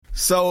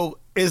So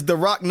is the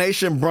Rock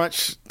Nation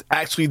brunch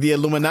actually the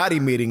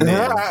Illuminati meeting,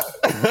 man?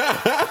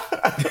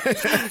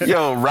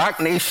 Yo, Rock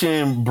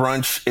Nation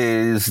brunch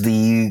is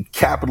the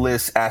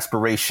capitalist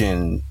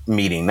aspiration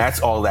meeting. That's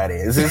all that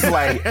is. It's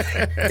like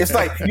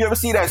you ever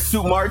see that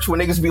suit march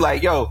when niggas be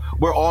like, yo,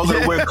 we're all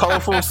gonna wear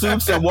colorful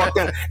suits and walk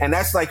in, and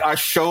that's like our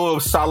show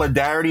of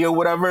solidarity or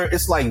whatever.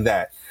 It's like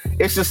that.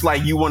 It's just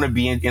like you want to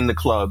be in the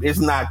club. It's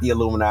not the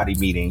Illuminati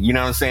meeting. You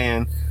know what I'm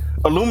saying?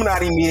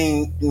 Illuminati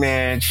meeting,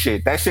 man,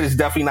 shit. That shit is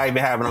definitely not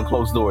even happening on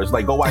closed doors.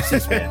 Like, go watch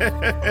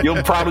C-SPAN.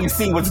 You'll probably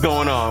see what's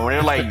going on. When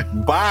they're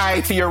like,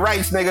 bye to your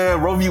rights, nigga.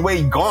 Roe v.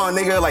 Wade gone,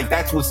 nigga. Like,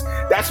 that's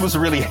what's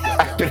really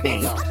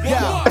happening.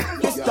 Yeah,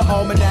 it's the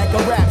Almanac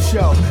of Rap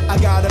Show. I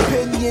got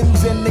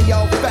opinions and they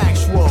all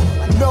factual.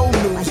 No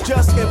news,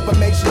 just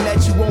information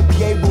that you won't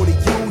be able to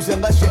use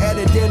unless you're at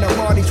a dinner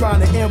party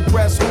trying to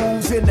impress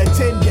who's in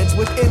attendance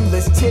with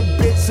endless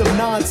tidbits of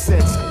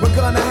nonsense. We're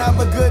gonna have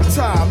a good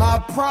time, I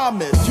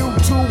promise.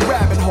 YouTube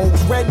rabbit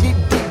holes, ready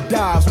deep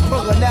dives,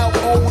 pulling out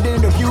old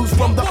interviews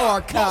from the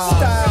archives.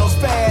 Styles,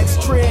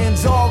 fads,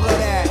 trends, all of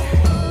that.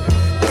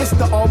 It's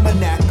the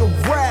Almanac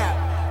of Rap.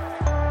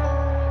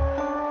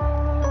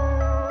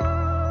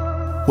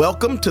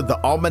 Welcome to the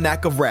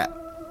Almanac of Rap,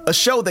 a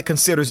show that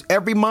considers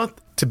every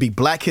month to be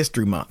Black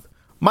History Month.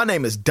 My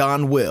name is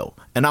Don Will,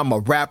 and I'm a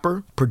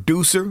rapper,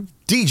 producer,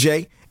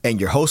 DJ, and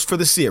your host for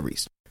the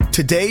series.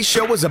 Today's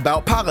show is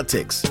about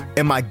politics,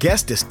 and my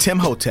guest is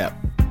Timmhotep.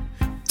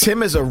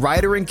 Tim is a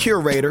writer and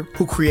curator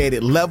who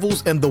created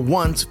Levels and The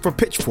Ones for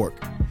Pitchfork.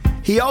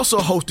 He also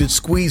hosted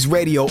Squeeze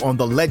Radio on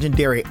the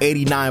legendary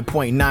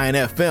 89.9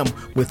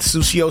 FM with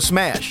Susio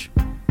Smash.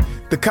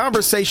 The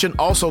conversation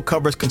also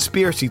covers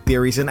conspiracy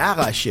theories and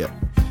allyship.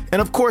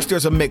 And of course,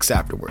 there's a mix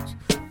afterwards.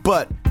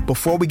 But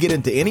before we get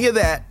into any of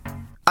that,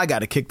 I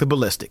gotta kick the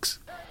ballistics.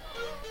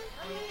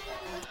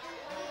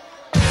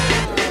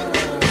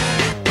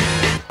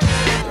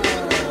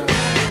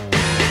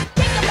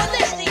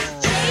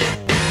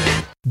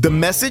 The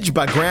Message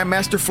by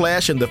Grandmaster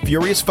Flash and the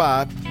Furious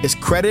Five is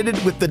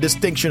credited with the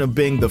distinction of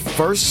being the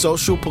first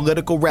social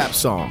political rap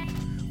song.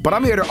 But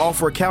I'm here to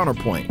offer a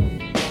counterpoint.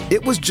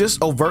 It was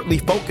just overtly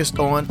focused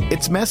on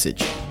its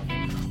message.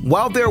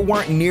 While there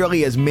weren't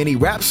nearly as many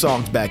rap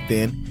songs back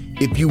then,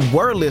 if you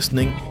were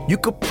listening, you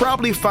could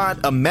probably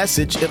find a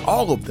message in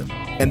all of them.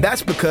 And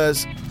that's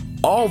because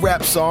all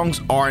rap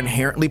songs are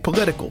inherently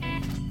political.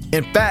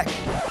 In fact,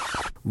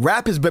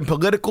 rap has been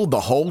political the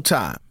whole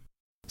time.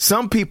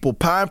 Some people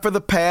pine for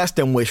the past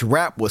and wish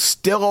rap was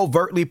still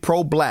overtly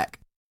pro-black.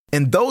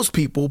 And those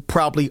people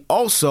probably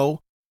also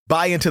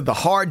buy into the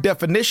hard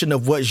definition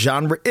of what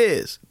genre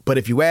is. But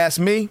if you ask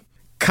me,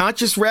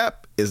 conscious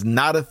rap is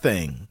not a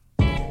thing.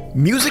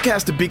 Music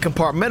has to be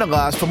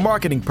compartmentalized for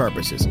marketing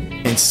purposes,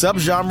 and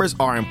subgenres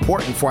are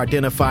important for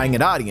identifying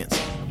an audience.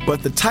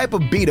 But the type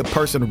of beat a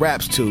person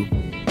raps to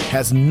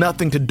has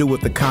nothing to do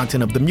with the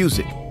content of the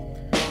music.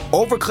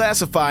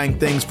 Overclassifying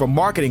things for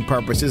marketing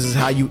purposes is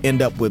how you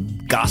end up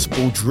with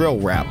gospel drill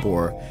rap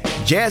or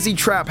jazzy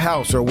trap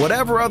house or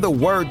whatever other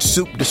word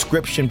soup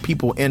description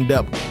people end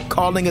up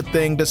calling a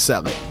thing to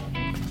sell it.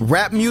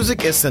 Rap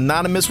music is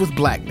synonymous with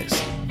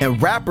blackness, and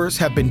rappers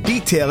have been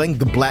detailing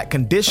the black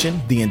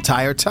condition the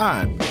entire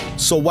time.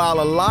 So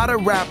while a lot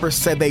of rappers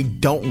say they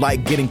don't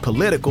like getting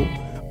political,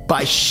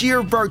 by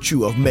sheer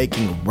virtue of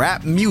making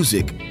rap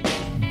music,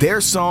 their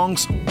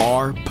songs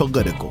are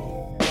political.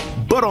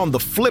 But on the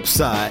flip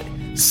side,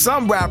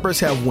 some rappers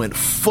have went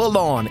full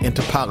on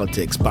into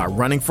politics by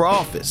running for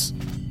office.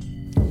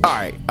 All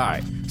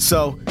right.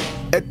 So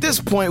at this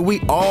point,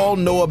 we all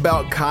know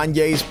about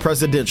Kanye's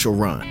presidential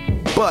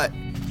run. But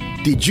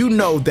did you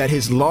know that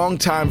his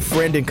longtime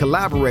friend and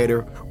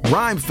collaborator,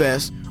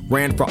 Rhymefest,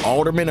 ran for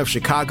alderman of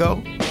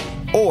Chicago?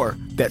 Or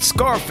that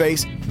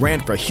Scarface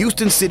ran for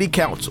Houston City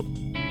Council?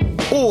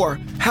 Or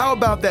how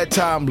about that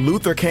time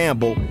Luther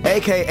Campbell,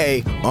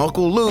 a.k.a.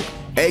 Uncle Luke,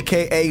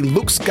 a.k.a.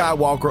 Luke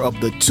Skywalker of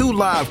the 2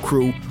 Live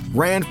crew,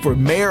 ran for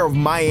mayor of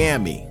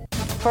Miami?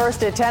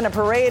 First to attend a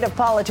parade of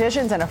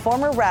politicians and a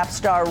former rap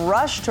star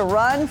rushed to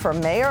run for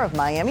mayor of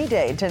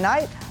Miami-Dade.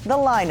 Tonight, the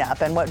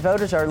lineup and what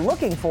voters are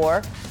looking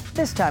for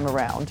this time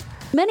around.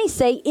 Many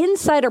say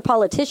insider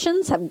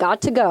politicians have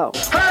got to go.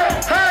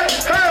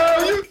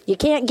 You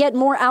can't get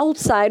more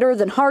outsider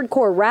than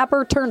hardcore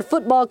rapper turned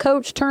football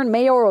coach turned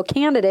mayoral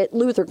candidate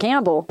Luther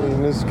Campbell.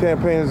 And this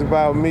campaign is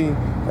about me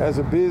as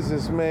a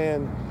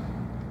businessman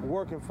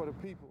working for the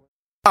people.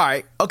 All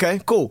right, okay,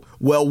 cool.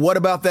 Well, what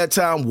about that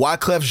time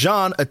Wyclef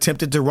Jean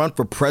attempted to run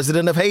for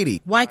president of Haiti?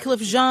 Wyclef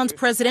Jean's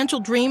presidential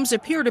dreams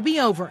appear to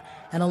be over.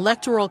 An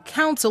electoral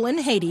council in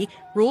Haiti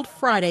ruled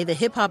Friday the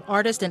hip-hop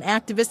artist and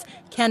activist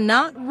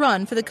cannot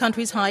run for the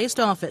country's highest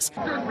office.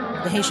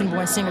 The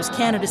Haitian-born singer's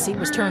candidacy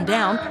was turned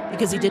down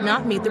because he did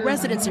not meet the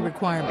residency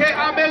requirement.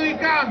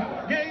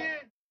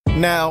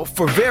 Now,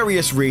 for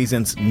various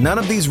reasons, none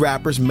of these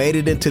rappers made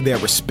it into their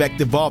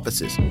respective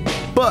offices.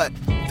 But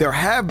there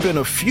have been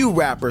a few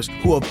rappers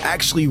who have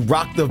actually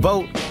rocked the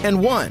vote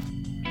and won.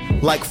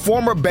 Like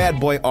former Bad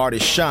Boy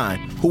artist Shine,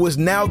 who is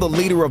now the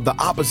leader of the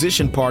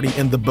opposition party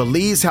in the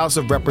Belize House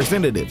of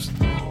Representatives.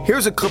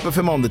 Here's a clip of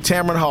him on the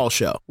Tamron Hall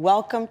Show.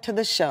 Welcome to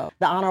the show,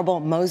 the Honorable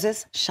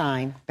Moses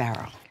Shine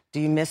Barrow. Do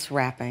you miss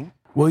rapping?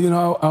 Well, you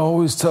know, I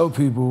always tell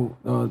people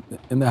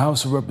in the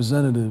House of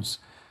Representatives,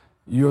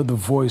 you're the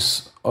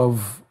voice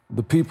of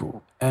the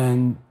people.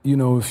 And, you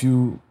know, if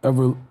you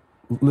ever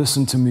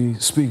listen to me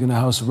speak in the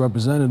House of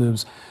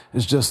Representatives,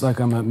 it's just like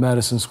I'm at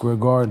Madison Square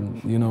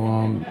Garden, you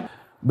know,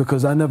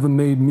 because I never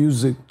made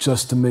music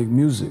just to make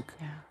music.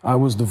 Yeah. I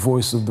was the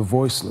voice of the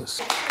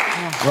voiceless,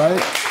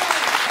 right?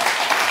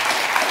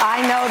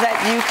 I know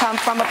that you come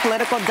from a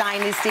political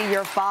dynasty.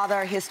 Your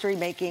father,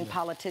 history-making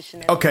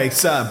politician. Okay,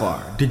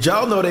 sidebar. Did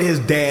y'all know that his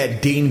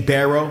dad, Dean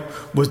Barrow,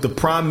 was the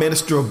prime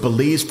minister of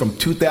Belize from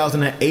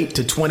 2008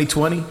 to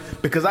 2020?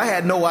 Because I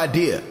had no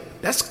idea.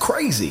 That's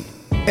crazy.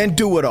 And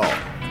Do It All,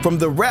 from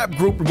the rap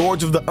group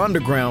Lords of the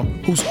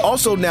Underground, who's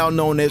also now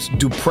known as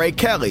Dupre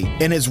Kelly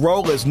in his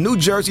role as New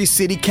Jersey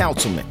City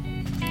Councilman.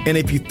 And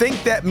if you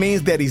think that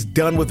means that he's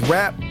done with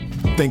rap,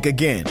 think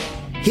again.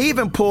 He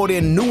even pulled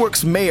in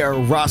Newark's mayor,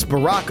 Ras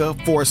Baraka,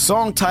 for a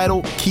song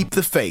titled Keep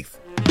the Faith.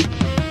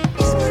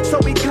 So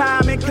we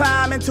climb and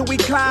climb until we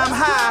climb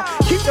high.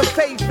 Keep the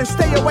faith and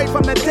stay away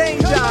from the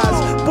dangers.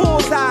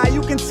 Bullseye,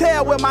 you can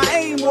tell where my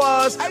aim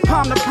was.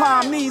 Palm to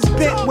palm, knees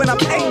bent when I'm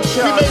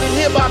anxious. We made it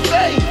here by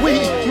faith.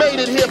 We made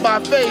it here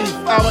by faith.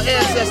 Our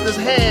ancestors'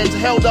 hands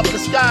held up the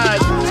skies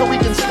so we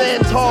can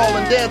stand tall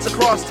and dance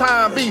across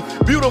time. Be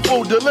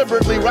beautiful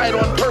deliberately, right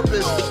on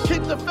purpose.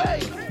 Keep the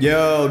faith.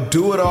 Yo,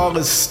 Do It All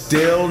is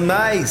still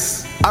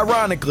nice.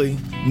 Ironically,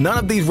 none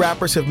of these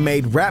rappers have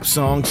made rap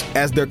songs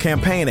as their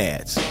campaign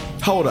ads.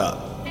 Hold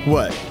up.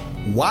 What?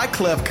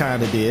 Wyclef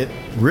kinda did.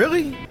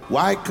 Really?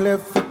 Wyclef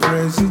for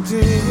president.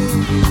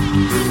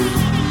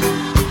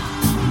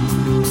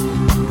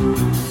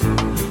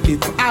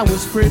 If I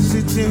was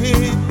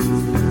president,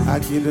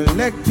 I'd get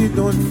elected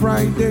on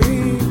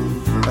Friday,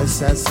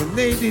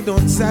 assassinated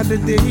on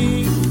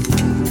Saturday,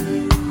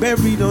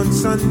 buried on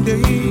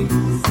Sunday.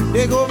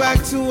 They go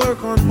back to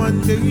work on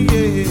Monday.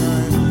 Yeah.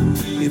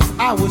 If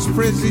I was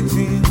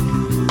president,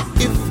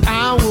 if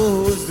I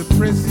was the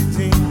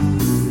president,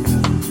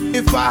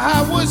 if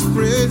I was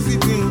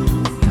president.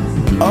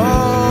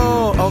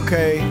 Oh,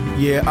 okay.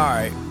 Yeah,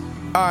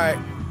 all right.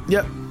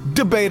 Yep,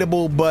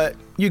 debatable, but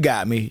you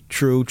got me.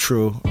 True.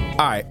 All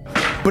right.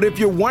 But if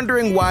you're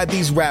wondering why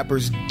these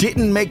rappers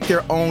didn't make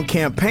their own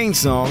campaign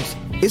songs,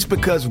 it's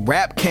because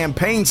rap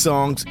campaign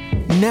songs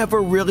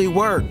never really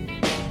work.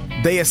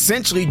 They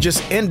essentially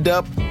just end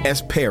up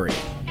as parody.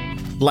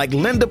 Like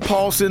Linda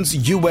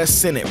Paulson's U.S.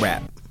 Senate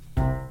rap.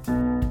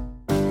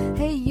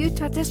 Hey,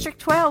 Utah District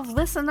 12,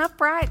 listen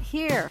up right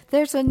here.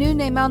 There's a new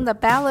name on the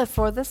ballot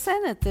for the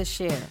Senate this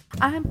year.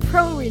 I'm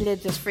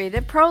pro-religious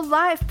freedom,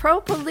 pro-life,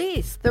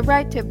 pro-police, the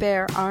right to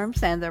bear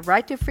arms, and the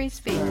right to free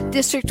speech.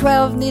 District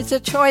 12 needs a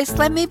choice.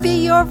 Let me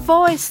be your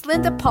voice,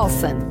 Linda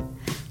Paulson.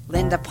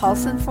 Linda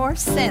Paulson for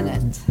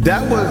Senate.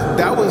 That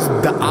was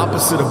the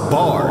opposite of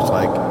bars,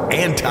 like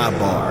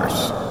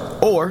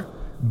anti-bars. Or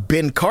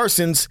Ben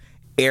Carson's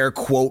air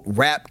quote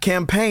rap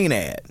campaign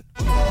ad.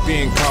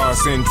 Ben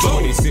Carson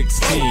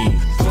 2016.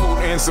 Vote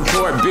and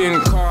support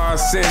Ben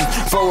Carson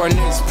for our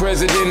next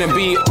president and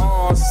be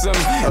awesome.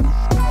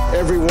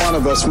 Every one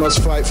of us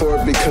must fight for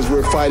it because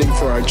we're fighting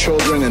for our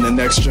children and the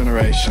next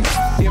generation.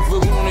 If we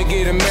want to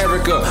get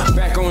America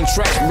back on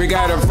track, we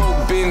gotta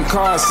vote Ben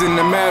Carson.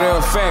 A matter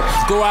of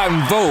fact, go out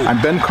and vote.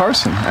 I'm Ben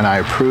Carson, and I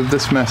approve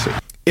this message.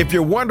 If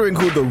you're wondering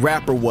who the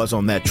rapper was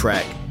on that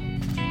track,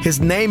 his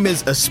name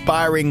is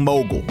Aspiring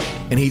Mogul,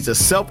 and he's a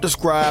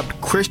self-described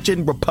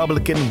Christian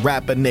Republican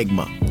rap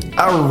enigma.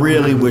 I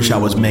really wish I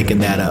was making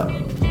that up,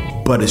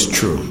 but it's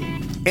true.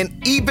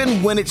 And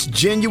even when it's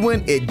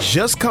genuine, it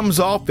just comes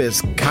off as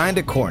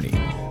kinda corny.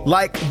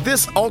 Like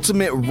this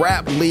Ultimate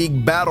Rap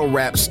League battle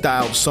rap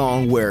styled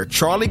song where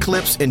Charlie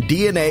Clips and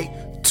DNA,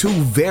 two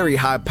very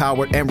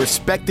high-powered and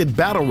respected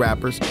battle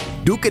rappers,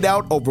 duke it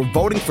out over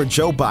voting for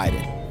Joe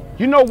Biden.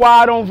 You know why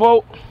I don't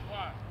vote?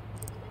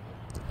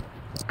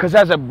 Because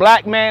as a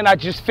black man, I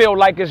just feel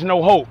like there's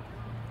no hope.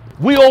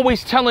 We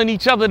always telling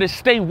each other to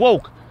stay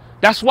woke.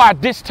 That's why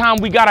this time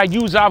we gotta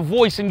use our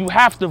voice and you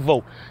have to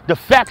vote. The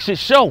facts should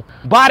show.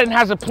 Biden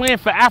has a plan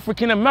for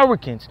African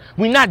Americans.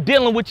 We're not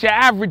dealing with your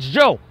average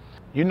Joe.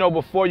 You know,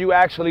 before you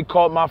actually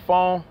called my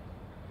phone,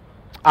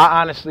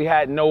 I honestly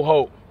had no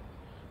hope.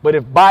 But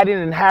if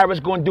Biden and Harris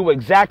gonna do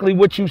exactly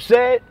what you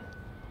said,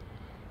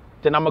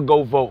 then I'm gonna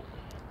go vote.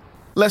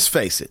 Let's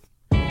face it.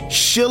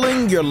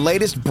 Shilling your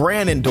latest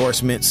brand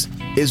endorsements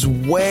is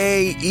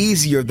way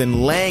easier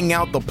than laying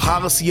out the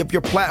policy of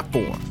your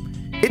platform.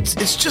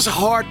 It's just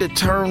hard to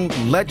turn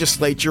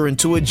legislature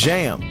into a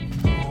jam,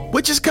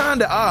 which is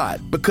kind of odd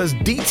because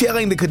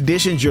detailing the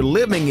conditions you're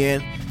living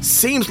in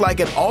seems like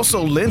it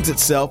also lends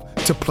itself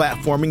to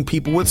platforming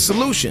people with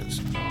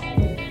solutions.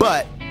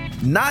 But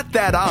not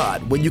that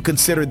odd when you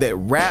consider that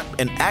rap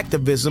and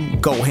activism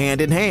go hand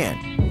in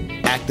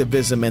hand.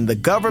 Activism and the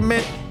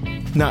government,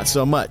 not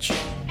so much.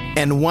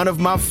 And one of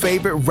my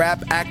favorite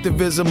rap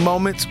activism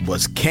moments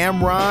was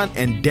Cameron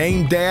and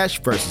Dame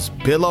Dash versus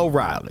Bill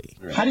O'Reilly.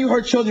 How do you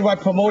hurt children by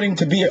promoting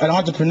to be an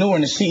entrepreneur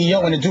and a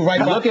CEO and to do right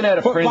by? Looking at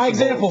a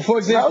principle. For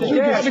example.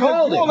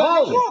 Hold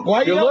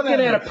it. You're looking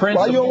at a principle.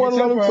 Why you don't want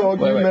to let him talk?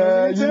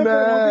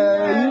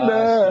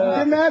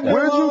 You mad.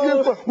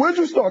 Where'd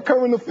you start?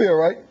 Current affair,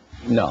 right?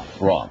 No,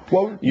 wrong.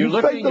 Well, you're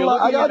looking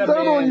I got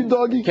dirt on you,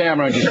 doggy.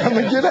 Cameron, I'm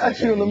going to get at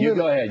you in a minute. You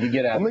go ahead. You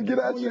get at I'm going to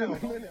get at you in a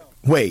minute.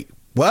 Wait,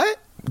 what?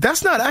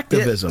 That's not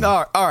activism.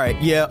 All right,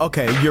 yeah,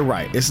 okay, you're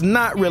right. It's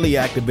not really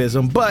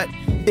activism, but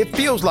it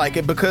feels like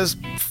it because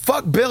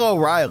fuck Bill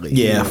O'Reilly.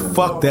 Yeah,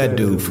 fuck that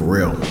dude for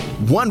real.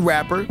 One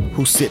rapper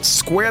who sits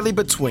squarely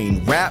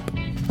between rap,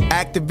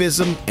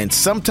 activism, and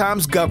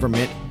sometimes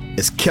government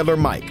is Killer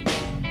Mike.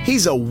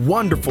 He's a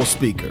wonderful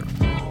speaker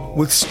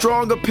with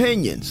strong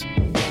opinions,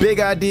 big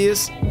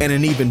ideas, and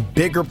an even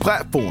bigger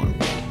platform.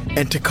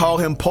 And to call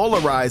him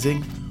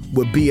polarizing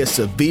would be a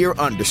severe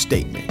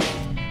understatement.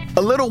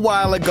 A little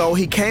while ago,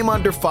 he came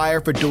under fire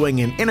for doing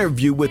an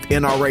interview with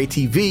NRA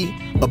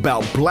TV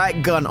about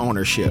black gun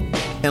ownership,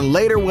 and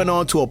later went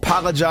on to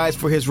apologize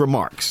for his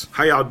remarks.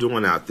 How y'all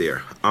doing out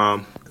there?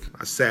 I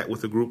sat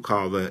with a group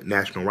called the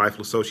National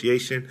Rifle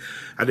Association.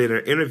 I did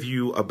an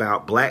interview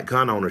about black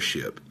gun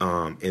ownership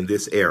in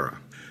this era.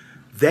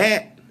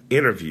 That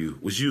interview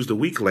was used a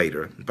week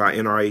later by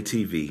NRA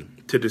TV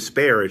to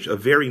disparage a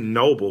very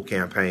noble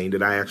campaign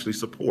that I actually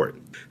support.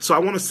 So I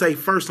want to say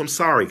first, I'm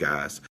sorry,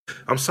 guys.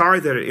 I'm sorry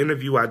that an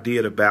interview I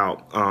did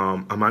about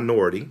a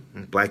minority,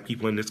 black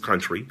people in this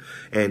country,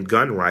 and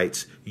gun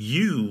rights,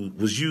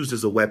 was used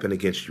as a weapon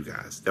against you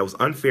guys. That was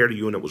unfair to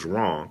you and it was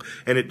wrong,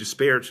 and it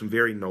disparaged some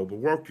very noble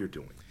work you're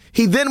doing.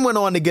 He then went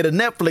on to get a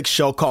Netflix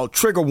show called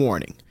Trigger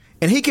Warning,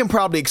 and he can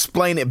probably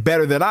explain it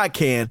better than I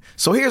can,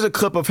 so here's a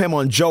clip of him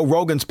on Joe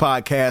Rogan's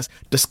podcast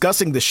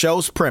discussing the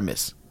show's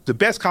premise. The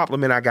best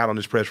compliment I got on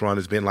this press run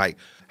has been like,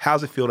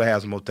 how's it feel to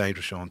have the most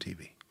dangerous show on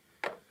TV?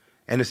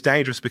 And it's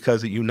dangerous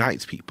because it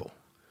unites people.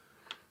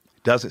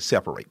 It doesn't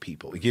separate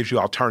people. It gives you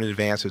alternative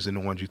answers than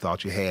the ones you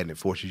thought you had, and it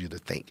forces you to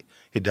think.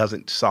 It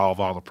doesn't solve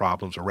all the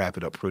problems or wrap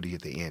it up pretty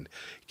at the end.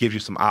 It gives you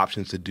some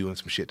options to do and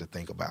some shit to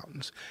think about.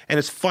 And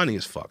it's funny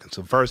as fuck and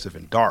subversive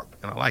and dark,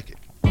 and I like it.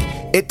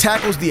 It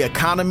tackles the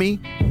economy,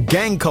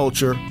 gang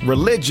culture,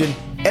 religion,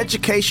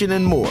 education,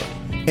 and more.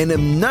 And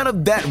if none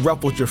of that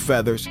ruffles your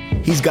feathers,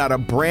 he's got a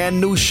brand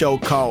new show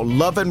called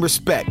Love and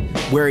Respect,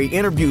 where he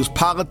interviews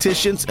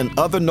politicians and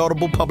other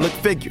notable public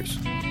figures.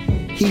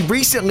 He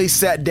recently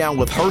sat down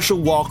with Herschel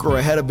Walker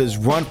ahead of his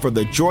run for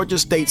the Georgia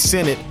State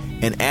Senate,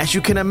 and as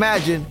you can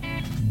imagine,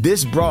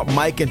 this brought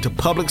Mike into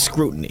public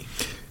scrutiny.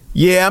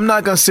 Yeah, I'm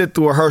not going to sit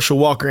through a Herschel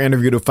Walker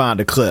interview to find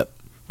a clip.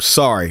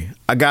 Sorry,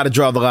 I got to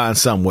draw the line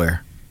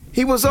somewhere.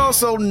 He was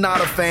also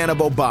not a fan of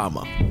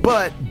Obama,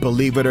 but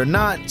believe it or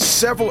not,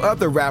 several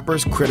other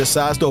rappers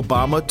criticized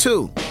Obama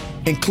too,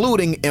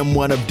 including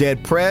M1 of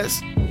Dead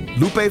Prez,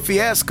 Lupe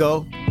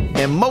Fiasco,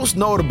 and most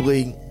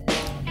notably,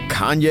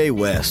 Kanye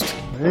West.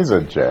 He's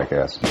a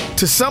jackass.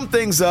 To sum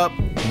things up,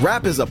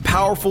 rap is a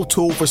powerful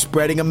tool for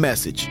spreading a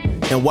message,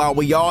 and while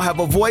we all have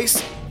a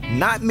voice,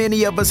 not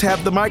many of us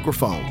have the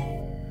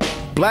microphone.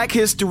 Black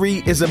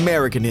history is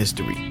American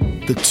history.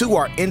 The two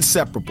are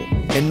inseparable,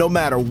 and no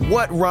matter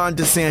what Ron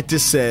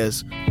DeSantis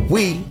says,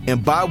 we,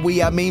 and by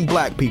we I mean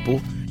black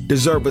people,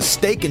 deserve a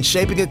stake in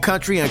shaping a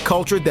country and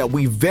culture that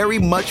we very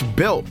much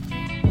built.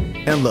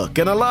 And look,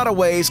 in a lot of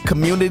ways,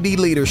 community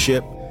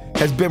leadership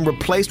has been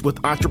replaced with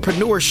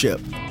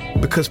entrepreneurship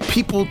because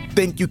people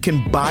think you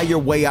can buy your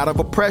way out of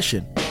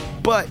oppression,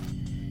 but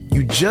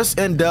you just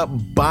end up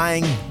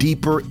buying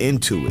deeper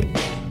into it.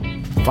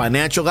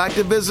 Financial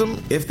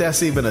activism, if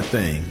that's even a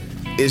thing,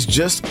 is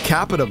just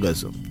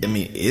capitalism. I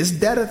mean, is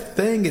that a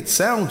thing? It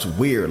sounds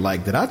weird.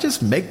 Like, did I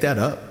just make that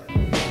up?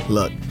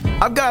 Look,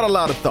 I've got a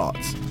lot of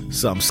thoughts.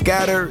 Some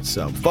scattered,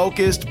 some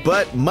focused,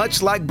 but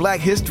much like Black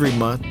History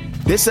Month,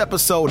 this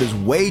episode is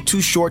way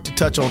too short to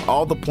touch on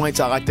all the points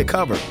I like to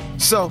cover.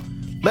 So,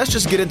 let's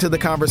just get into the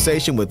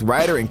conversation with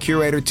writer and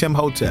curator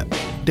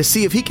Timmhotep to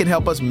see if he can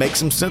help us make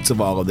some sense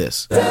of all of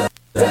this.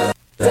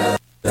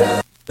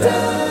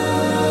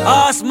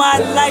 All's my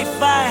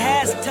life I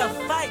has to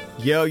fight.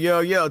 Yo,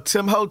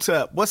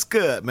 Timmhotep, what's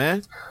good,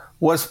 man?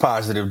 What's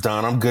positive,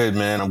 Don? I'm good,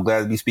 man. I'm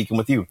glad to be speaking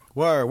with you.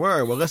 Word.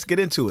 Well, let's get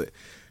into it.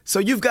 So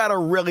you've got a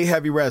really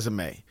heavy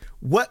resume.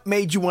 What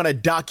made you want to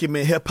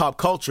document hip-hop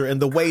culture in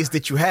the ways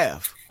that you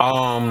have?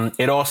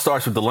 It all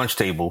starts with the lunch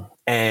table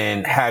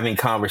and having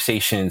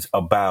conversations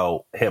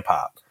about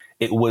hip-hop.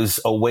 It was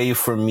a way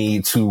for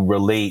me to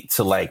relate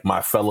to like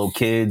my fellow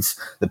kids,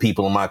 the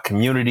people in my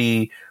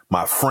community,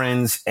 my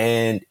friends,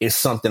 and it's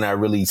something that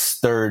really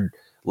stirred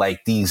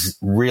like these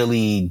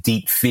really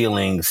deep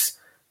feelings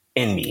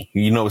in me.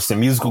 You know, it's the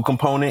musical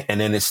component and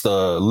then it's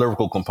the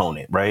lyrical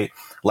component, right?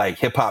 Like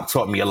hip hop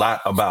taught me a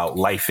lot about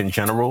life in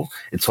general.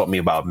 It taught me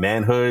about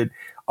manhood.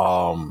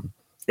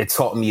 It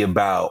taught me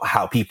about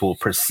how people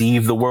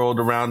perceive the world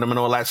around them and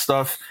all that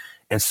stuff.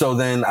 And so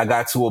then I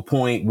got to a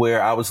point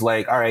where I was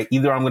like, all right,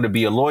 either I'm going to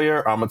be a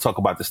lawyer or I'm going to talk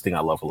about this thing I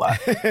love a lot.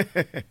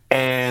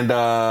 And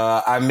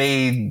I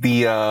made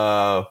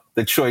the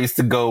choice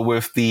to go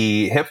with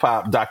the hip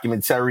hop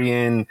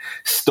documentarian,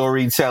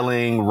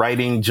 storytelling,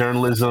 writing,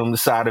 journalism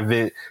side of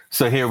it.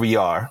 So here we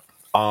are.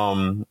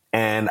 And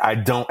I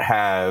don't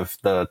have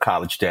the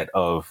college debt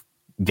of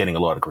getting a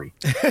law degree.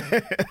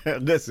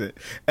 Listen,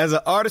 as an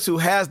artist who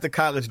has the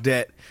college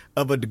debt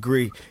of a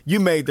degree, you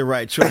made the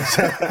right choice.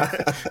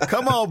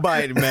 Come on,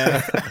 Biden,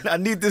 man. I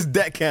need this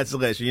debt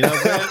cancellation. You know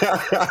what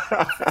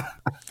I'm saying?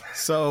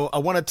 So I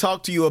want to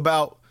talk to you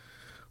about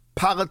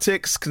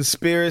politics,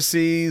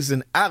 conspiracies,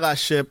 and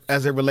allyship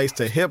as it relates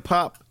to hip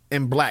hop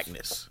and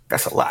blackness.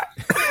 That's a lot.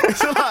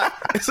 It's a lot.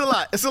 It's a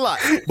lot. It's a lot.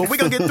 But we're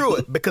going to get through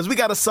it because we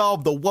got to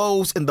solve the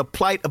woes and the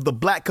plight of the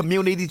black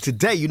community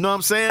today. You know what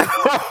I'm saying?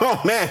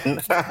 Oh, man.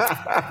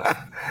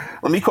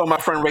 Let me call my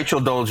friend Rachel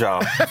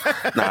Dolezal.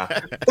 Nah.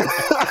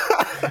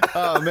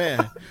 Oh,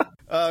 man.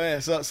 Oh,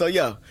 man. So,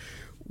 yo,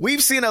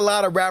 we've seen a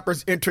lot of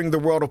rappers entering the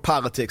world of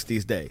politics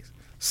these days.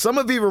 Some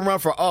have even run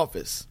for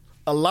office.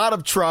 A lot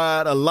have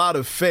tried, a lot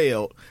have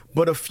failed,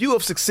 but a few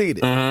have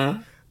succeeded.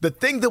 Mm-hmm. The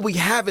thing that we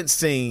haven't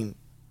seen,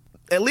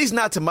 at least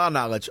not to my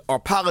knowledge, are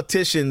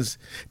politicians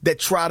that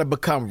try to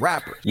become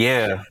rappers.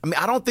 Yeah. I mean,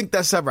 I don't think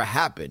that's ever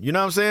happened. You know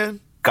what I'm saying?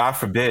 God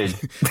forbid.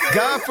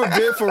 God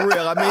forbid, for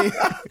real. I mean,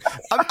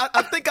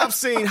 I think I've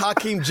seen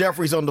Hakeem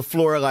Jeffries on the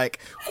floor, like,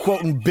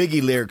 quoting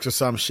Biggie lyrics or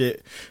some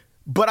shit.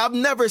 But I've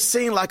never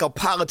seen, like, a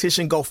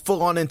politician go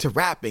full on into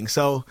rapping.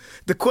 So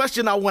the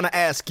question I want to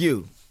ask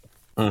you,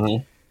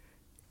 mm-hmm.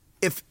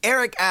 if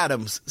Eric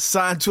Adams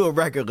signed to a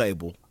record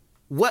label,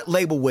 what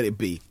label would it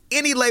be?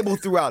 Any label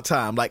throughout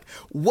time. Like,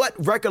 what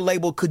record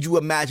label could you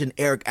imagine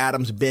Eric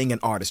Adams being an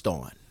artist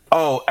on?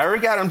 Oh,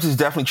 Eric Adams is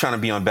definitely trying to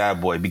be on Bad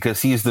Boy because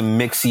he's the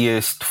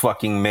mixiest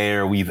fucking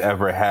mayor we've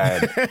ever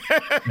had.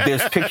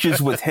 There's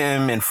pictures with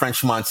him and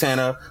French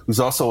Montana,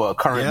 who's also a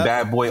current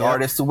Bad Boy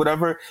artist or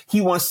whatever.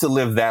 He wants to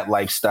live that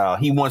lifestyle.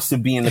 He wants to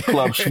be in the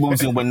club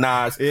schmoozing with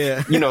Nas.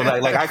 Yeah. You know,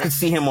 like I could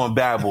see him on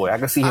Bad Boy. I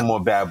could see him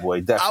on Bad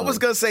Boy, definitely. I was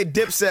going to say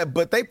Dipset,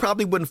 but they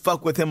probably wouldn't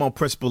fuck with him on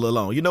principle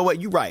alone. You know what?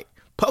 You're right.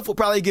 Puff will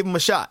probably give him a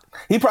shot.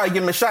 He'd probably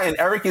give him a shot. And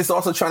Eric is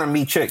also trying to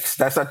meet chicks.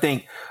 That's, I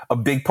think, a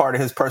big part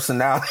of his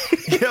personality.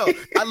 Yo,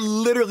 I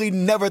literally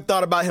never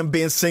thought about him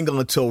being single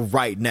until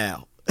right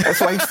now.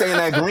 That's why he's staying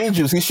that green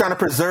juice. He's trying to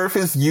preserve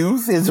his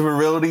youth, his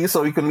virility,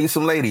 so he can meet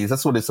some ladies.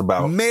 That's what it's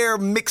about. Mayor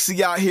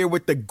Mixie out here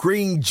with the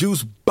green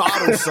juice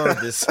bottle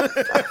service.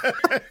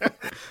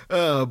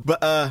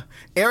 But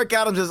Eric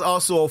Adams is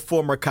also a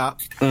former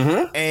cop.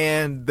 Mm-hmm.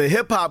 And the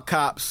hip-hop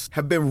cops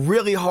have been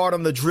really hard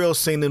on the drill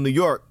scene in New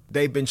York.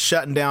 They've been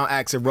shutting down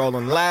acts at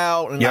Rolling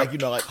Loud and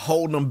like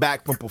holding them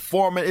back from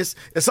performing.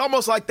 It's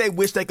almost like they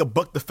wish they could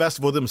book the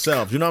festival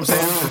themselves. You know what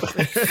I'm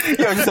saying?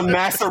 Yo, just a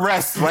mass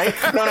arrest, right?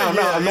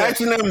 No.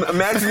 Imagine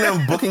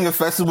them booking a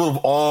festival of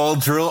all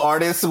drill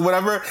artists or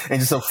whatever,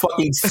 and just a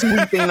fucking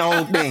sweeping the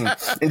whole thing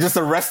and just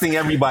arresting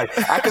everybody.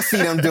 I could see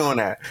them doing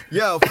that.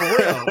 Yo, for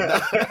real.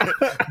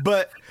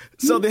 But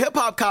so the hip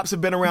hop cops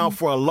have been around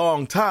for a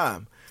long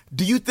time.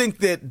 Do you think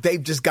that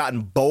they've just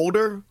gotten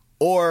bolder?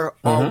 Or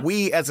are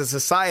we as a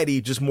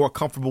society just more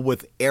comfortable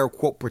with air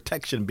quote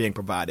protection being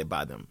provided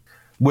by them?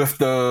 With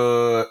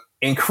the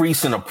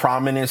increase in the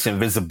prominence and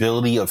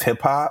visibility of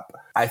hip hop,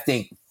 I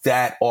think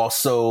that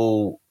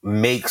also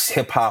makes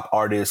hip hop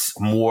artists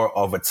more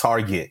of a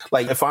target.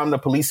 Like if I'm the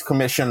police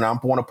commissioner, I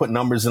want to put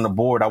numbers in the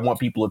board. I want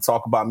people to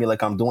talk about me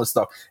like I'm doing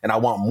stuff and I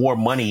want more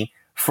money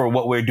for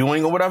what we're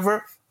doing or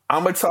whatever.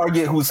 I'm a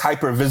target who's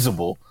hyper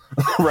visible.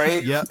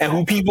 Right? Yep. And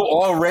who people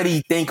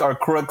already think are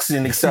crooks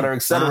and et cetera, et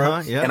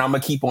cetera. Yep. And I'm going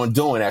to keep on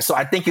doing that. So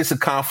I think it's a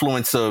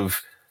confluence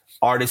of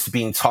artists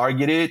being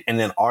targeted and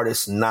then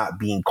artists not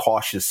being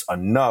cautious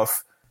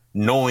enough,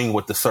 knowing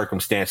what the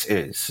circumstance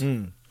is.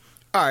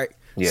 All right.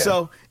 Yeah.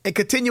 So, and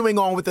continuing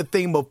on with the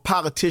theme of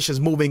politicians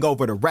moving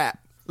over to rap,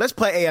 let's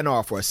play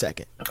A&R for a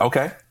second.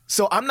 Okay.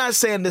 So I'm not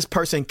saying this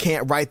person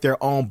can't write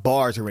their own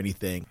bars or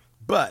anything,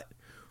 but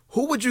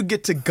who would you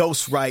get to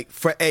ghostwrite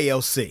for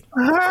AOC?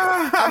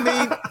 I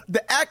mean,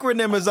 the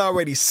acronym is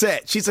already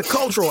set. She's a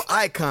cultural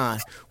icon.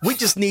 We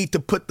just need to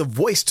put the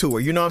voice to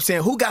her. You know what I'm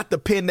saying? Who got the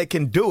pen that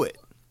can do it?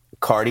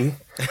 Cardi.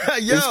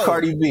 It's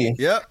Cardi B.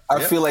 Yep.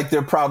 I feel like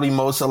they're probably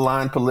most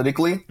aligned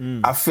politically.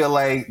 I feel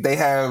like they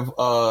have,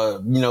 a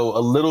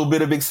little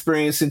bit of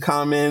experience in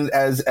common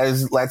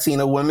as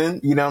Latina women.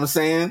 You know what I'm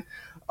saying?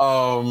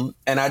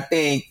 And I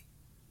think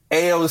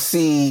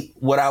AOC,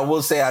 what I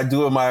will say I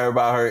do admire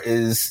about her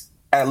is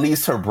at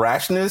least her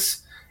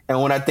brashness.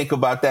 And when I think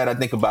about that, I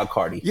think about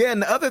Cardi. Yeah,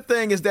 and the other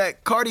thing is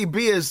that Cardi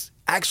B is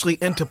actually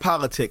into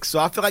politics. So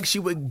I feel like she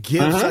would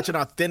give such an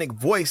authentic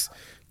voice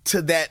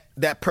to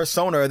that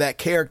persona or that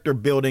character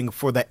building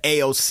for the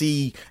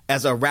AOC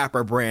as a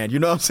rapper brand. You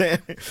know what I'm saying?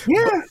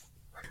 Yeah.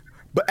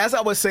 But as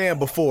I was saying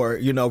before,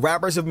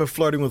 rappers have been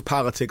flirting with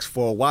politics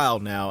for a while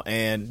now.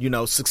 And,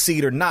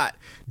 succeed or not,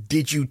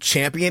 did you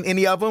champion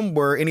any of them?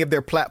 Were any of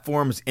their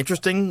platforms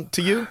interesting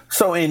to you?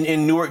 So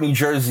in Newark, New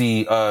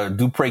Jersey,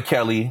 Dupre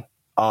Kelly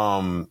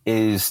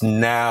is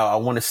now, I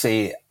want to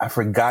say, I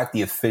forgot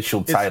the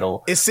official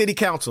title. It's city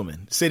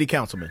councilman.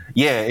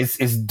 Yeah,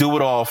 it's Do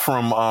It All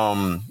from,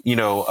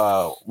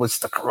 what's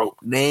the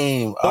correct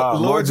name?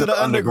 Lords of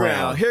the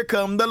Underground. Here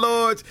come the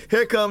Lords.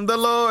 Here come the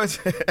Lords.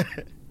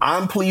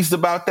 I'm pleased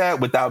about that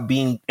without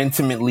being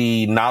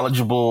intimately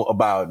knowledgeable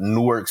about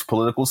Newark's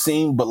political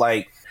scene. But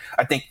like,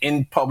 I think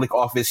in public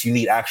office, you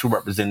need actual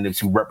representatives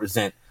who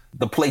represent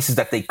the places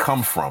that they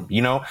come from,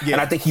 you know? Yeah.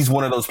 And I think he's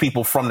one of those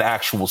people from the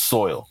actual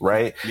soil,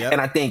 right? Yep.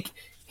 And I think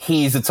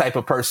he's the type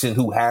of person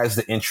who has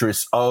the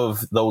interests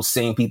of those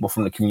same people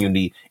from the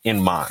community in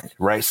mind,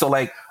 right? So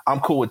like, I'm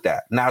cool with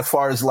that. Now, as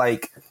far as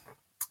like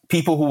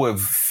people who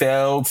have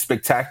failed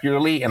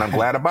spectacularly, and I'm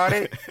glad about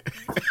it,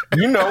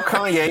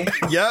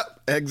 Kanye. Yep,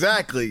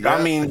 exactly. Yep.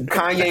 I mean,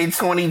 Kanye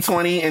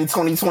 2020 and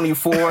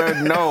 2024,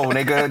 no,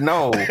 nigga,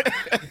 no.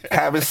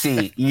 Have a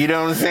seat. You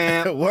know what I'm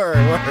saying? Word.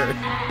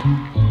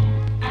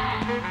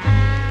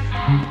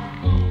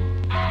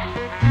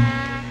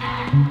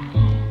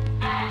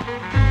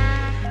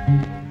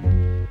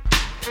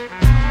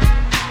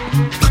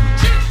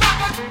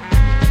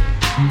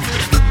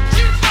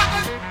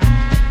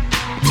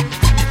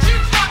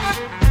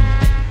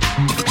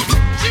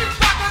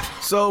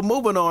 So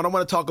moving on, I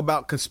want to talk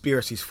about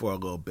conspiracies for a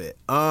little bit.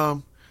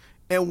 And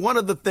one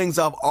of the things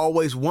I've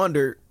always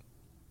wondered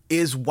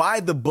is why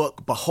the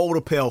book Behold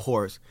a Pale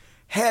Horse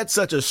had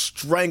such a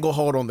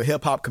stranglehold on the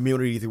hip hop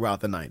community throughout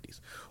the 90s.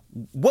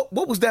 What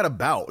was that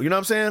about? You know what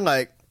I'm saying?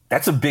 Like,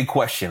 that's a big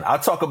question. I'll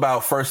talk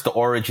about first the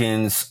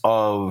origins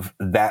of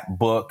that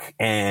book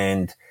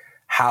and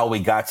how it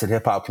got to the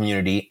hip hop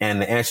community. And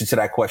the answer to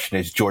that question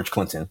is George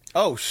Clinton.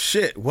 Oh,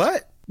 shit.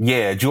 What?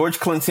 Yeah, George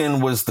Clinton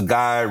was the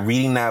guy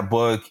reading that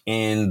book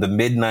in the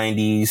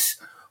mid-90s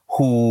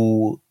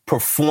who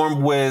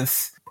performed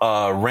with,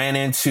 ran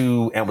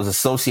into, and was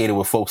associated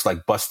with folks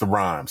like Busta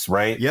Rhymes,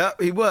 right?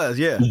 Yep, he was,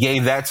 yeah. He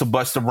gave that to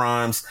Busta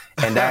Rhymes,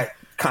 and that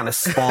kind of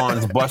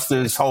spawns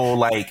Busta's whole,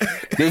 like,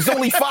 there's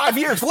only 5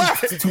 years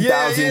left,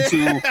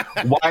 2002,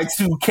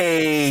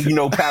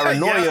 Y2K,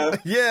 paranoia.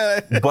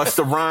 Yeah.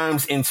 Busta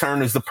Rhymes, in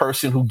turn, is the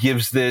person who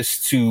gives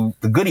this to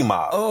the Goody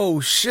Mob. Oh,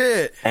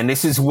 shit. And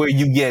this is where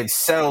you get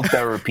cell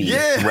therapy,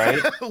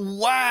 right?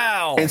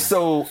 Wow. And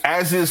so,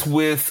 as is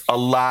with a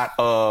lot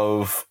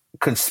of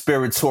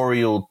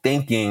conspiratorial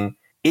thinking,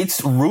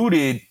 it's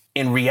rooted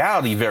in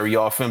reality very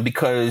often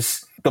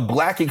because the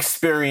Black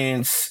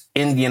experience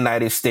in the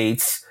United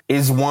States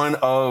is one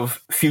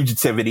of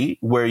fugitivity,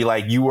 where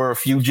you are a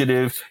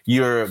fugitive,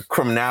 your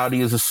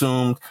criminality is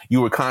assumed, you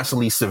were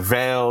constantly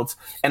surveilled,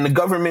 and the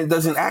government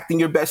doesn't act in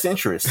your best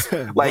interest.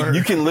 Like,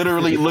 you can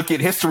literally look at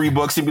history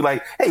books and be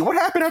like, hey, what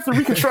happened after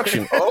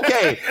Reconstruction?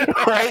 Okay,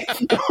 right?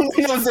 You know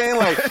what I'm saying?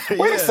 Like,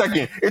 wait a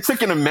second, it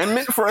took an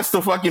amendment for us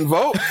to fucking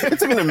vote? It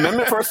took an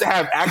amendment for us to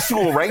have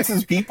actual rights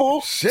as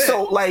people? Shit.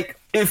 So, like,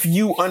 if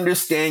you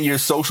understand your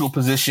social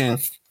position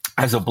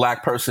as a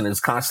Black person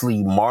is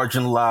constantly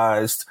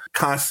marginalized,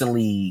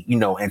 constantly,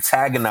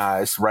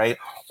 antagonized, right?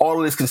 All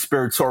of this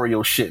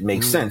conspiratorial shit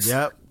makes sense.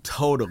 Yep,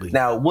 totally.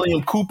 Now,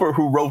 William Cooper,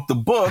 who wrote the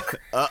book...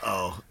 So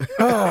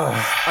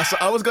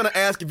I was going to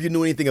ask if you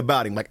knew anything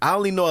about him. Like, I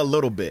only know a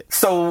little bit.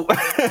 So,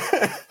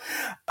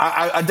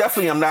 I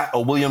definitely am not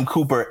a William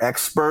Cooper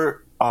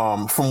expert.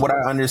 From what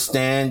I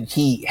understand,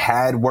 he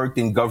had worked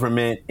in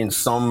government in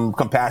some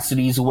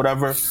capacities or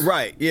whatever.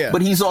 Right, yeah.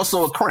 But he's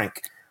also a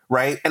crank.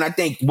 Right. And I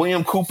think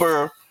William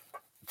Cooper,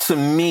 to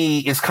me,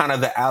 is kind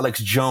of the Alex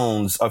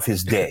Jones of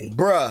his day.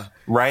 Bruh.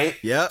 Right?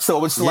 Yeah.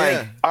 So it's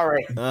like, all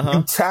right,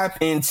 you tap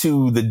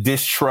into the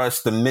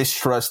distrust, the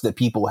mistrust that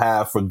people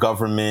have for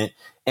government,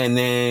 and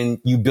then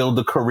you build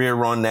a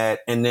career on that,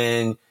 and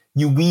then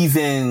you weave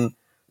in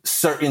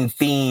certain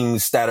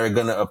themes that are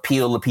going to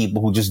appeal to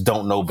people who just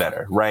don't know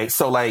better. Right.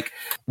 So like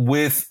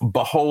with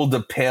Behold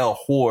the Pale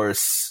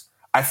Horse,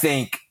 I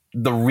think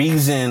the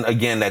reason,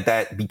 again,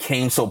 that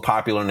became so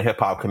popular in the hip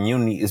hop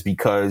community is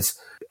because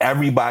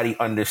everybody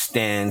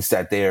understands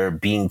that they're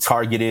being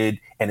targeted,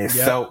 and it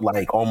felt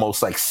like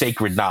almost like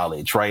sacred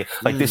knowledge, right?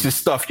 Like this is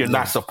stuff you're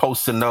not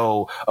supposed to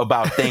know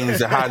about things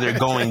and how they're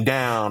going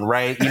down,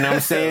 right? You know what I'm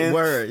saying?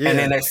 Word, yeah. And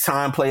then as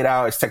time played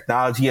out, as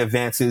technology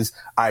advances,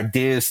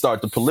 ideas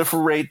start to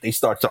proliferate, they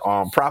start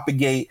to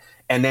propagate.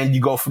 And then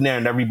you go from there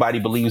and everybody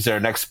believes they're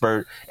an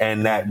expert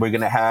and that we're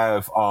going to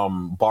have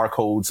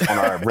barcodes on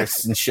our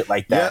wrists and shit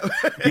like that.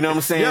 You know what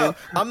I'm saying? Yo,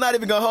 I'm not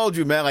even going to hold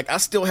you, man. Like, I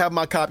still have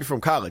my copy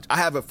from college. I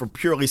have it for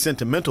purely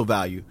sentimental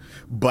value,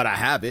 but I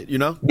have it, you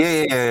know?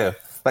 Yeah.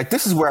 Like,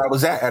 this is where I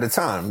was at the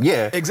time.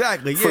 Yeah.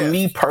 Exactly, For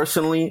me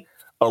personally,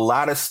 a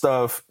lot of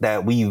stuff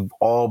that we've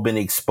all been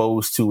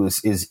exposed to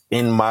is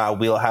in my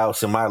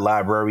wheelhouse, in my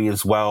library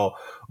as well.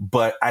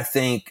 But I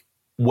think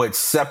what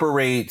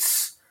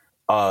separates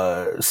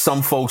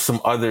some folks from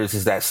others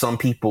is that some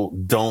people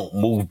don't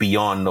move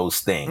beyond those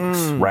things,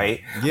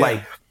 right? Yeah.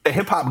 Like the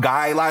hip hop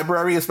guy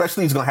library,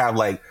 especially, is going to have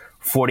like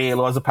 48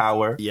 Laws of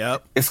Power.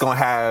 Yep. It's going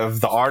to have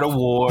The Art of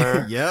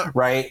War. Yep.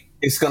 Right.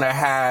 It's going to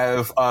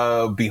have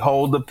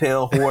Behold the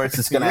Pale Horse.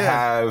 It's going to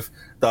have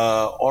the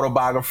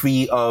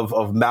autobiography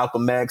of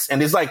Malcolm X.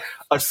 And there's like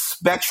a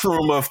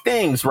spectrum of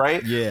things,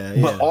 right? Yeah.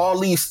 But all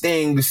these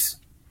things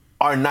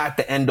are not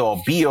the end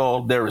all be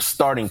all. They're a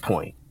starting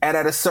point. And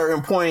at a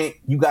certain point,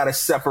 you got to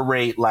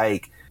separate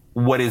like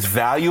what is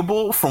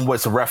valuable from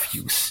what's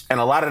refuse. And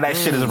a lot of that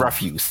shit is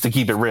refuse, to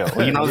keep it real.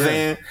 You know what I'm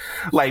saying?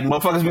 Like,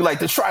 motherfuckers be like,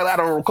 the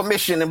Trilateral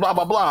Commission and blah,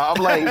 blah, blah.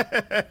 I'm like,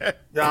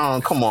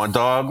 oh, come on,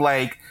 dog.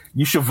 Like,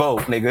 you should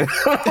vote, nigga.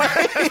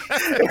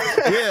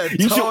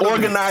 You should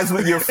organize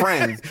with your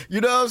friends.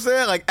 You know what I'm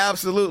saying? Like,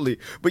 absolutely.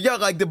 But yo,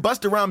 like, did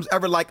Busta Rhymes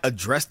ever like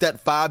address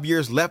that 5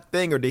 years left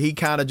thing, or did he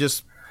kind of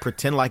just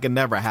pretend like it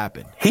never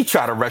happened? He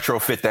tried to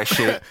retrofit that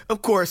shit.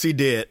 Of course he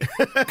did.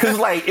 Because,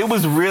 like, it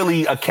was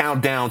really a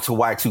countdown to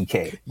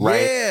Y2K,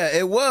 right? Yeah,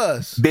 it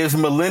was. There's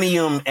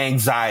millennium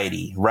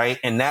anxiety, right?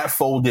 And that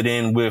folded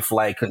in with,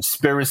 like,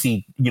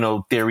 conspiracy,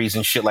 theories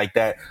and shit like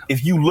that.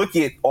 If you look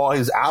at all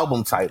his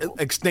album titles.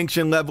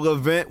 Extinction Level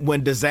Event,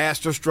 When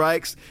Disaster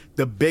Strikes,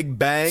 The Big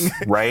Bang.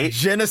 Right?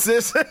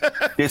 Genesis.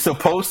 They're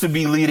supposed to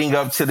be leading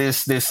up to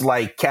this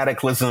like,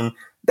 cataclysm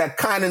that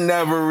kind of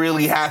never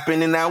really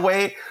happened in that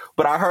way.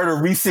 But I heard a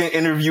recent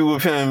interview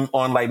of him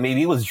on like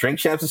maybe it was Drink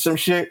Champs or some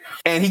shit.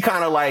 And he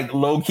kind of like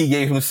low key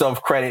gave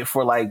himself credit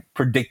for like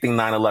predicting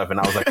 9/11.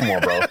 I was like, come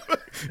on, bro.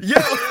 Yo,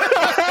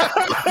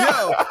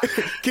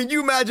 can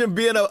you imagine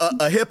being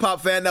a hip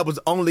hop fan that was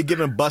only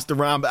giving Busta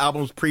Rhymes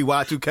albums pre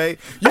Y2K?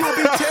 You would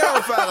be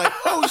terrified, like,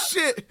 oh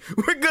shit,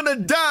 we're gonna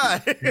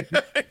die.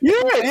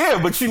 Yeah,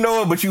 but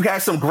you had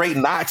some great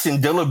Knox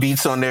and Dilla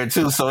beats on there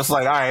too. So it's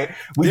like, all right,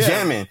 we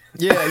jamming.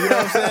 Yeah, you know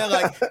what I'm saying?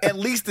 Like, at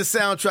least the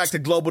soundtrack to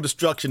Global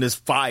Destruction is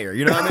fire.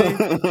 You know what I mean?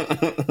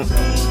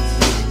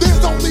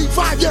 There's only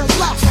 5 years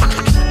left.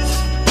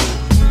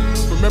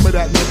 Remember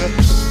that, nigga.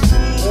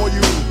 Or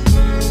you.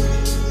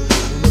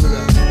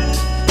 Remember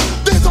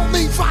that. There's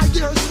only 5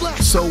 years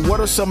left. So what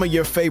are some of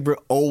your favorite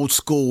old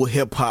school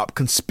hip hop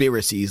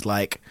conspiracies,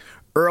 like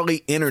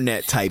early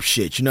internet type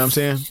shit? You know what I'm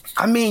saying?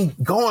 I mean,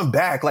 going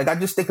back, like I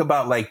just think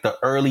about like the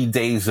early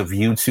days of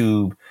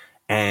YouTube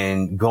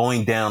and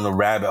going down the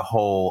rabbit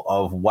hole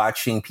of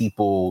watching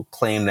people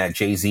claim that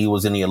Jay-Z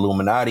was in the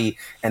Illuminati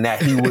and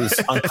that he was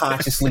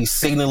unconsciously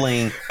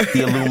signaling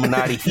the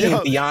Illuminati. He and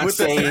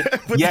Beyonce,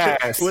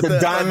 the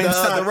diamond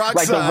sign, the rock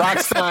sign. The rock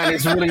sign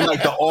is really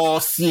like the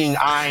all-seeing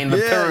eye in the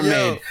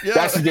pyramid.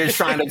 That's what they're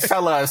trying to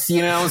tell us.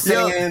 You know what I'm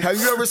saying? Have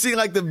you ever seen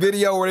like the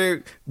video where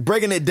they're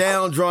breaking it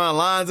down, drawing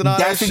lines and all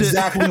that shit? That's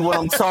exactly what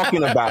I'm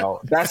talking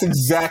about. That's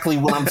exactly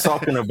what I'm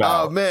talking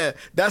about. Oh man,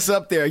 that's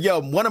up there.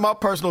 Yo, one of my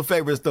personal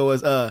favorites though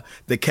is the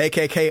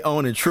KKK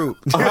owning troop.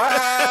 So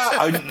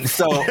I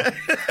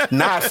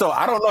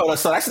don't know.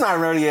 So that's not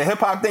really a hip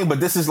hop thing, but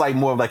this is like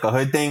more of like a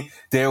hood thing.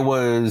 There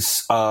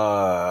was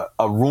a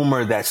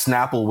rumor that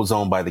Snapple was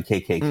owned by the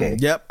KKK.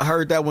 Yep, I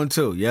heard that one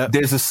too. Yep.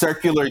 There was a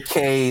circular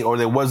K on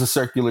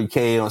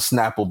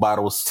Snapple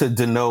bottles to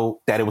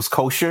denote that it was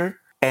kosher,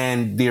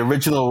 and the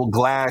original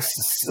glass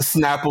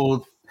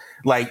Snapple,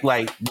 like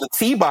the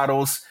tea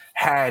bottles,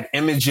 had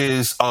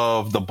images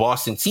of the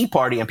Boston Tea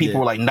Party, and people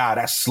were like, nah,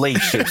 that's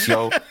slave ships,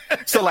 yo.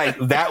 So like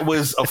that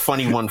was a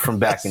funny one from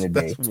back in the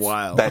day. That's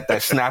wild. That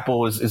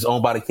Snapple is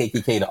owned by the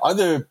KKK. The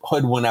other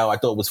hood one out I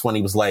thought was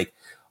funny was like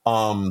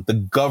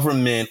the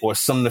government or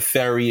some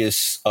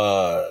nefarious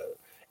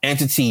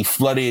entity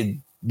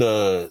flooded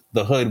the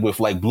hood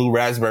with like blue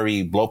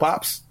raspberry blow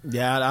pops.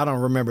 Yeah, I don't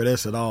remember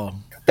this at all.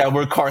 That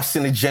were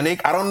carcinogenic.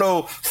 I don't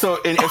know. So,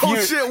 and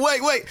if shit!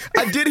 Wait!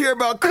 I did hear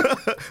about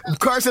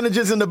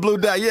carcinogens in the blue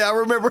dye. Yeah, I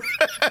remember.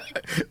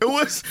 It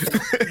was.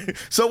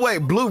 So wait,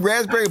 blue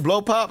raspberry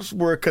blow pops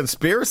were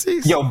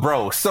conspiracies? Yo,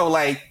 bro. So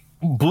like,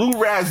 blue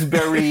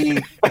raspberry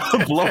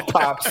blow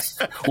pops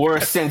were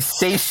a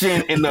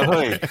sensation in the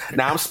hood.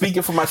 Now I'm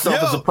speaking for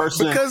myself as a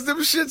person because them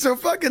shits are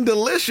fucking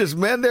delicious,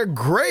 man. They're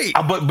great.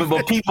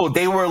 But people,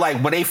 they were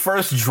like, when they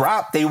first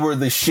dropped, they were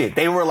the shit.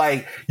 They were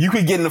like, you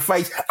could get in the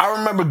fights. I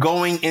remember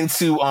going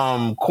into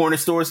corner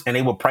stores and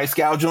they would price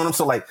gouge on them.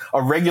 So like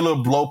a regular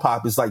blow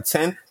pop is like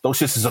 10. Those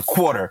shits is a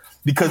quarter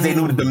because they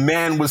knew the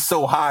demand was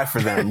so high for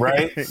them,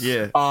 right?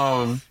 Yeah.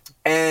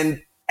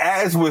 And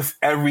as with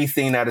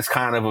everything that is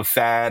kind of a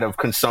fad of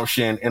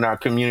consumption in our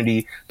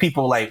community,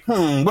 people like,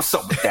 what's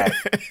up with that?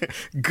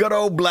 Good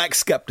old black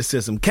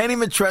skepticism. Can't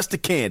even trust the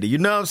candy. You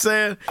know what I'm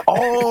saying?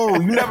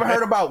 Oh, you never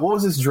heard about, what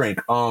was this drink?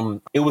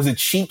 It was a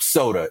cheap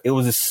soda. It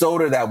was a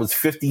soda that was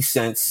 50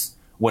 cents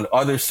when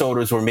other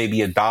sodas were maybe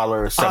 $1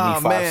 or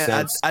 75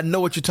 cents. I know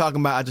what you're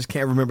talking about. I just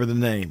can't remember the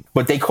name.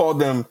 But they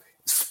called them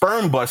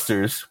sperm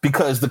busters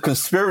because the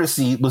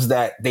conspiracy was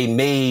that they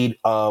made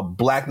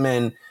black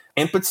men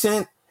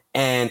impotent.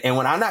 And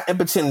when I'm not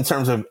impotent in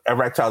terms of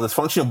erectile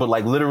dysfunction, but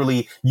like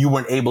literally you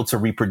weren't able to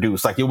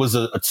reproduce. Like it was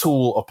a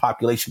tool of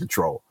population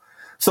control.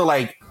 So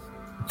like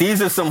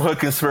these are some hood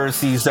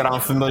conspiracies that I'm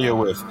familiar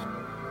with.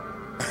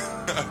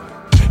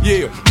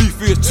 Yeah,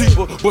 beef is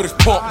cheaper, but it's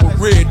pork with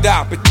red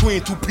dye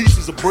between two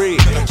pieces of bread.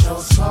 Get your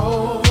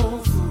soul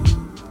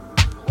food,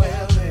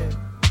 well in,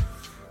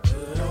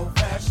 good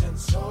old-fashioned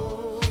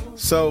soul.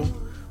 So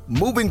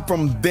moving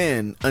from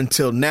then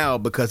until now,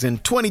 because in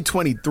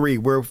 2023,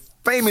 we're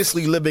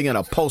famously living in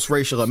a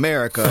post-racial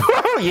America.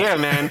 Yeah,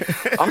 man.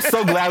 I'm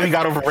so glad we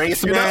got over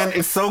race, man.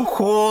 It's so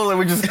cool.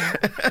 And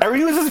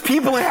everyone's just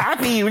people and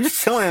happy. We're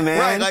just chilling, man.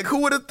 Right, like who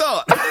would have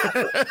thought?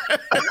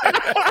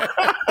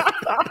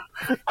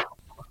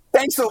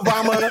 Thanks,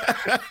 Obama.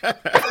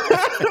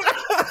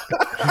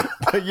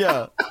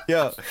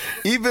 Yeah.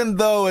 Even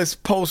though it's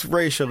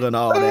post-racial and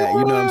all that,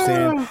 you know what I'm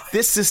saying?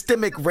 This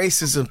systemic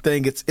racism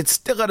thing, it's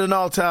still at an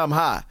all-time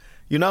high,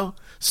 you know?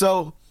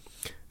 So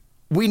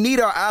we need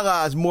our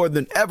allies more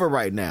than ever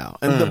right now.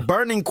 And the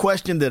burning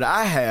question that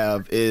I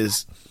have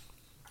is,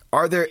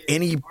 are there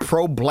any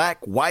pro-black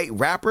white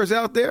rappers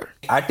out there?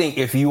 I think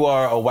if you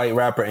are a white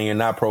rapper and you're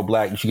not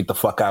pro-black, you should get the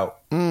fuck out.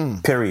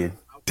 Period.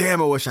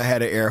 Damn, I wish I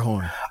had an air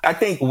horn. I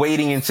think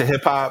wading into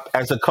hip-hop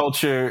as a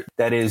culture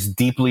that is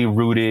deeply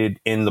rooted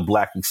in the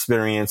black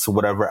experience or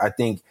whatever, I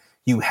think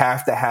you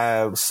have to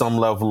have some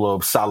level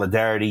of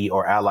solidarity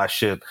or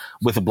allyship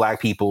with the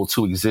black people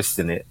to exist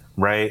in it,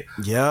 right?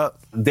 Yeah.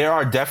 There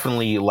are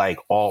definitely like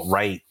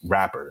alt-right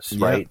rappers,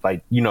 right?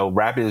 Like, you know,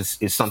 rap is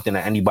something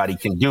that anybody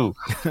can do.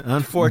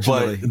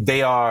 Unfortunately. But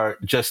they are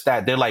just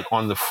that. They're like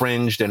on the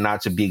fringe. They're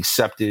not to be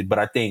accepted. But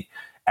I think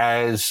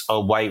as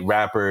a white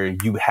rapper,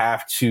 you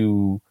have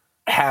to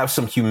have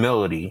some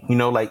humility, you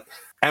know, like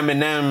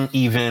Eminem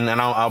even,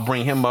 and I'll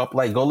bring him up,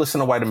 like, go listen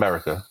to White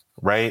America,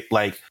 right?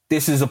 Like,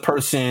 this is a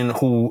person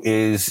who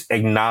is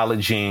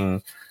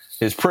acknowledging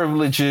his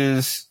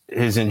privileges,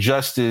 his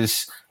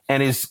injustice,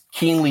 and is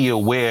keenly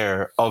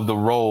aware of the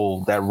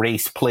role that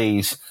race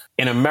plays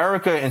in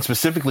America and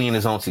specifically in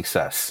his own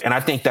success. And I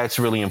think that's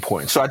really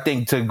important. So I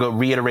think, to go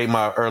reiterate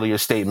my earlier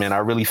statement, I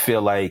really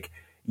feel like,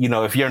 you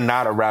know, if you're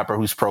not a rapper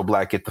who's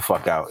pro-black, get the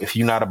fuck out. If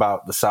you're not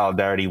about the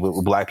solidarity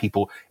with black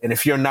people, and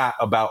if you're not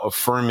about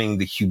affirming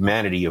the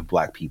humanity of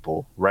black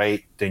people,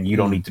 right, then you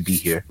don't need to be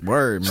here.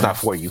 Word, it's man. not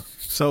for you.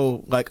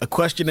 So, like, a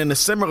question in a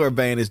similar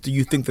vein is, do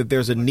you think that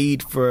there's a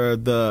need for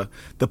the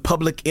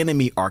public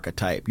enemy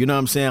archetype? You know what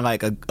I'm saying?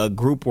 Like a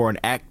group or an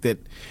act that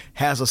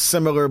has a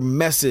similar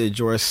message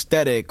or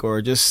aesthetic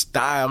or just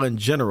style in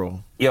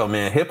general. Yo,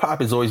 man, hip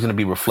hop is always going to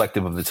be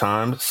reflective of the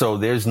time. So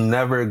there's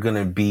never going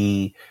to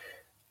be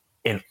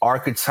an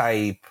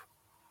archetype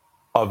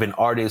of an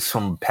artist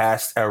from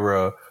past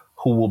era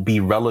who will be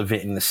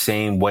relevant in the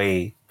same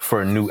way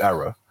for a new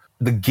era.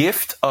 The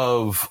gift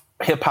of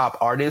hip hop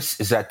artists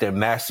is that they're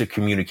master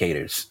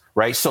communicators,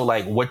 right? So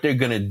like what they're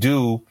going to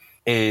do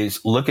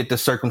is look at the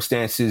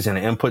circumstances and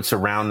the inputs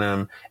around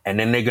them, and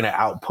then they're going to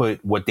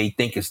output what they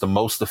think is the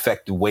most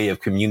effective way of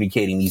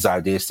communicating these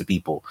ideas to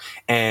people.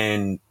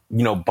 And,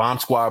 you know, Bomb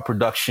Squad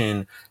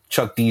production,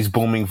 Chuck D's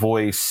booming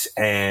voice,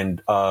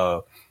 and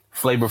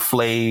Flavor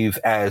Flav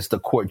as the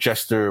court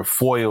jester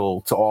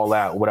foil to all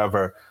that,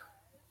 whatever,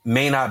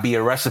 may not be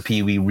a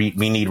recipe we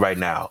need right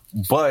now.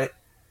 But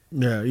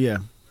yeah,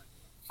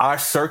 our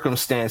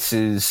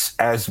circumstances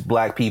as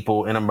black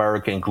people in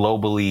America and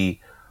globally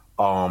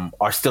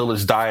are still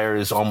as dire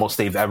as almost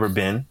they've ever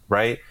been,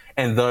 right?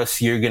 And thus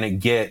you're going to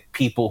get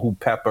people who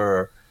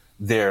pepper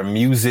their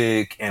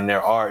music and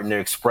their art and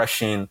their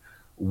expression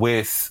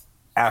with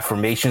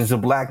affirmations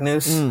of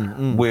blackness,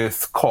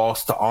 with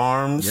calls to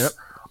arms,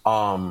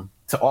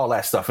 to all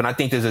that stuff. And I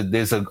think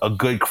there's a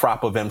good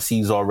crop of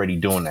MCs already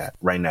doing that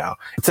right now.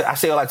 I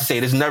say all that to say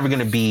there's never going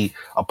to be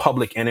a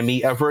public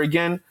enemy ever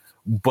again,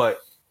 but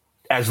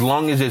as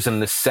long as there's a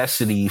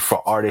necessity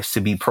for artists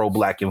to be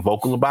pro-black and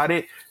vocal about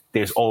it,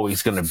 there's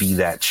always going to be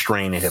that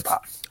strain in hip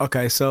hop.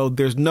 Okay, so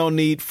there's no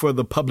need for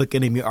the public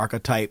enemy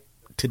archetype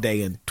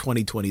today in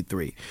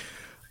 2023.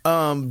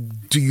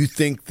 Do you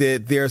think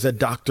that there's a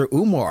Dr.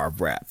 Umar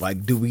of rap?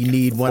 Like, do we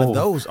need one of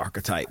those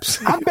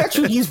archetypes? I bet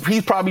you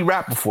he's probably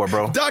rapped before,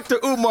 bro. Dr.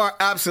 Umar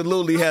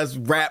absolutely has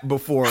rapped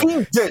before.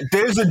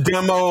 There's a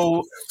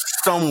demo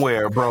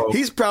somewhere, bro.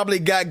 He's probably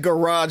got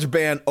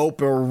GarageBand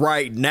open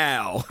right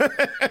now.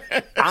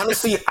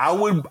 Honestly, I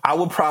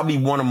would probably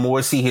want to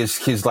more see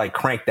his like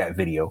Crank That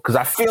video, because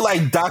I feel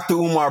like Dr.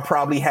 Umar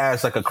probably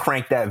has like a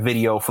Crank That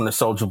video from the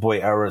Soulja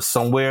Boy era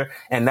somewhere,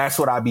 and that's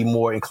what I'd be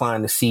more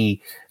inclined to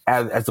see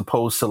as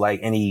opposed to like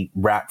any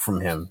rap from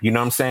him. You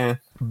know what I'm saying?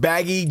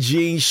 Baggy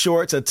jeans,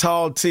 shorts, a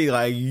tall tee,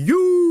 like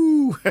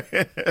you.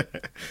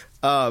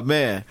 Oh,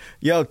 man.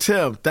 Yo,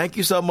 Tim, thank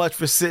you so much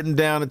for sitting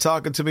down and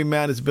talking to me,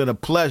 man. It's been a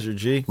pleasure,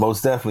 G.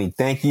 Most definitely.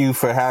 Thank you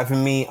for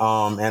having me.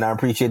 And I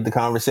appreciate the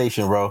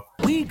conversation, bro.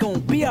 We gonna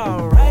be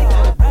all right.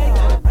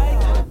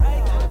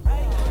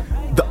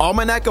 The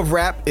Almanac of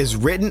Rap is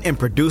written and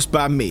produced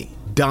by me,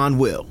 Don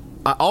Will.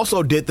 I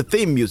also did the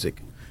theme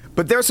music,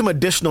 but there's some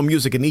additional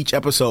music in each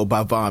episode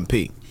by Von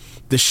P.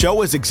 The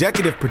show is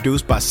executive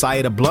produced by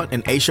Saida Blunt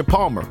and Aisha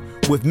Palmer,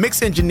 with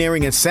mix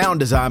engineering and sound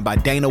design by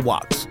Dana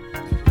Watts.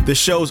 The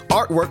show's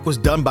artwork was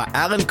done by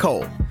Alan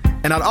Cole.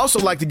 And I'd also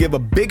like to give a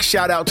big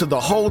shout out to the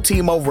whole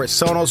team over at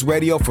Sonos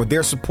Radio for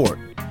their support.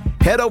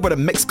 Head over to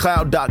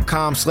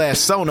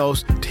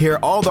mixcloud.com/Sonos to hear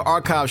all the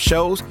archive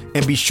shows,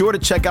 and be sure to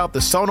check out the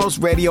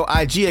Sonos Radio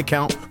IG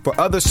account for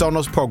other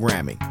Sonos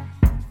programming,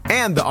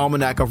 and the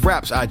Almanac of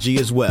Rap's IG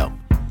as well.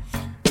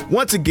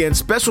 Once again,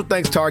 special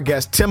thanks to our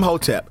guest,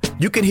 Timmhotep.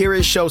 You can hear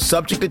his show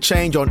Subject to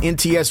Change on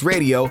NTS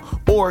Radio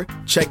or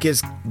check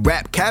his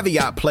Rap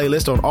Caveat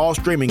playlist on all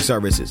streaming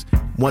services.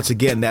 Once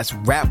again, that's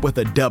rap with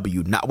a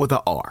W, not with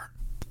a R.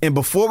 And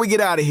before we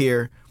get out of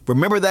here,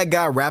 remember that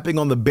guy rapping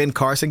on the Ben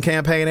Carson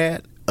campaign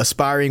ad,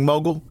 Aspiring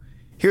Mogul?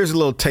 Here's a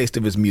little taste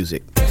of his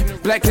music.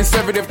 Black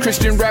conservative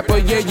Christian rapper,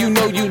 yeah, you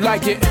know you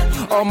like it.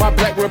 All my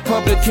black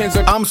Republicans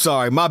are... I'm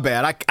sorry, my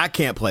bad. I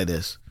can't play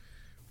this.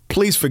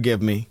 Please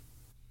forgive me.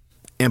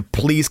 And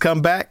please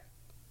come back.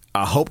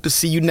 I hope to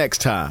see you next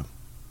time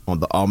on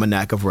the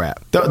Almanac of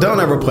Rap. Don't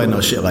ever play no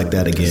shit like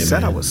that again.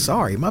 Said I was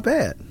sorry. My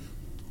bad.